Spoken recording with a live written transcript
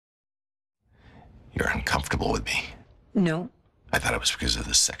comfortable with me. No. I thought it was because of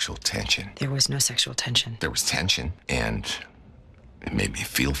the sexual tension. There was no sexual tension. There was tension, and it made me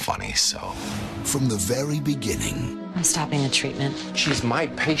feel funny, so. From the very beginning, I'm stopping the treatment. She's my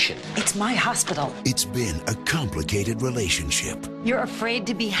patient. It's my hospital. it's been a complicated relationship. You're afraid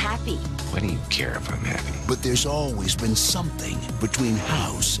to be happy. Why do you care if I'm happy? But there's always been something between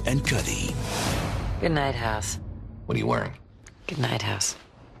House and Cuddy. Good night, House. What are you wearing? Good night, House.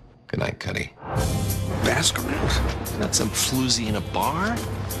 Good night, Cuddy. Baskervilles? Not some floozy in a bar.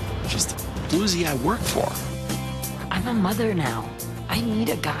 Just the floozy I work for. I'm a mother now. I need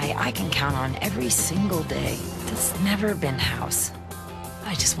a guy I can count on every single day. That's never been House.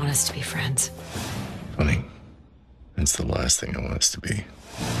 I just want us to be friends. Funny. That's the last thing I want us to be.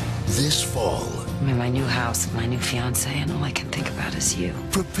 This fall, I'm in my new house, my new fiance, and all I can think about is you.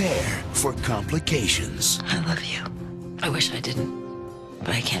 prepare for complications. I love you. I wish I didn't, but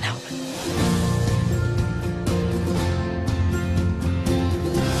I can't help it.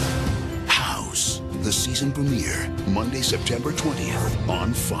 House, the season premiere, Monday, September 20th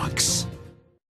on Fox.